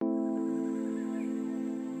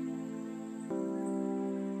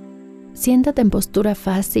Siéntate en postura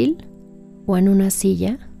fácil o en una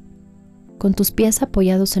silla, con tus pies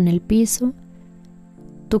apoyados en el piso,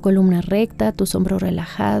 tu columna recta, tus hombros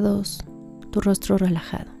relajados, tu rostro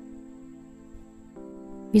relajado.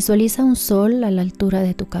 Visualiza un sol a la altura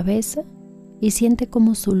de tu cabeza y siente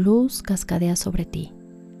cómo su luz cascadea sobre ti.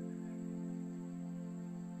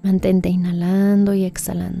 Mantente inhalando y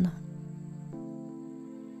exhalando.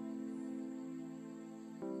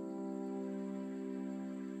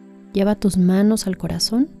 Lleva tus manos al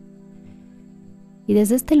corazón y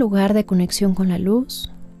desde este lugar de conexión con la luz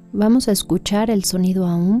vamos a escuchar el sonido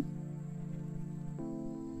Aum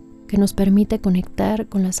que nos permite conectar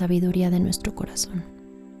con la sabiduría de nuestro corazón.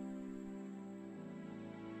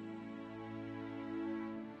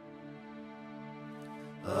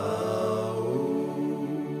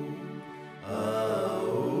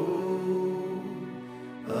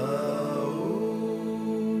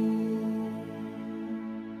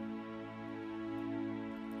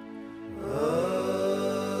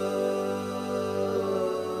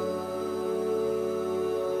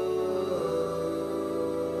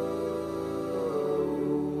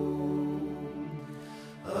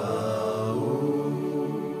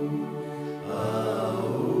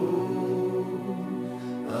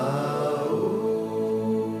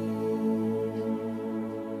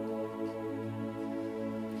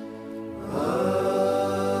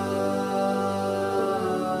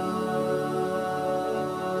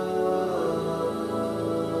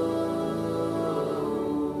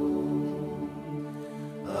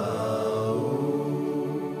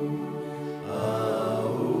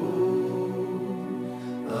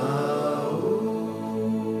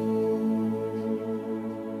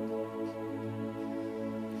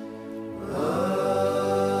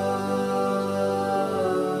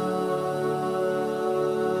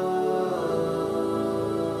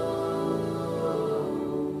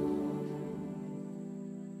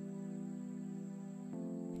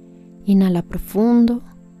 Inhala profundo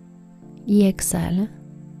y exhala.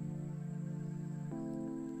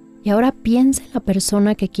 Y ahora piensa en la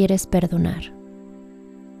persona que quieres perdonar.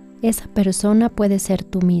 Esa persona puede ser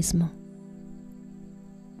tú mismo.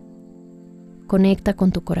 Conecta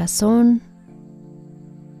con tu corazón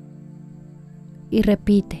y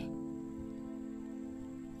repite: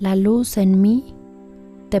 la luz en mí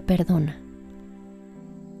te perdona.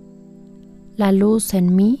 La luz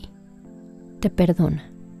en mí te perdona.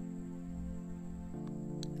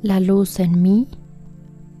 La luz en mí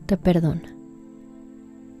te perdona.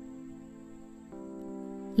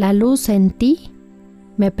 La luz en ti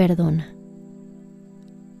me perdona.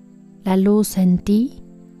 La luz en ti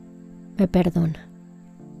me perdona.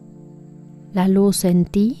 La luz en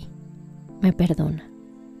ti me perdona.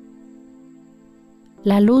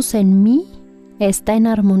 La luz en mí está en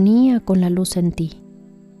armonía con la luz en ti.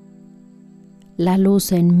 La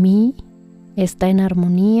luz en mí está en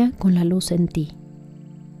armonía con la luz en ti.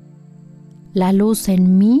 La luz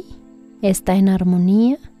en mí está en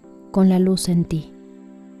armonía con la luz en ti.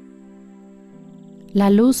 La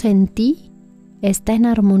luz en ti está en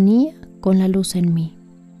armonía con la luz en mí.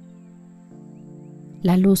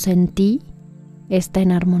 La luz en ti está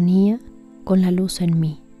en armonía con la luz en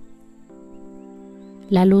mí.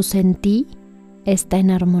 La luz en ti está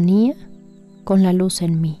en armonía con la luz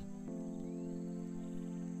en mí.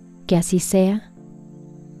 Que así sea,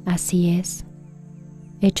 así es,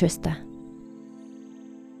 hecho está.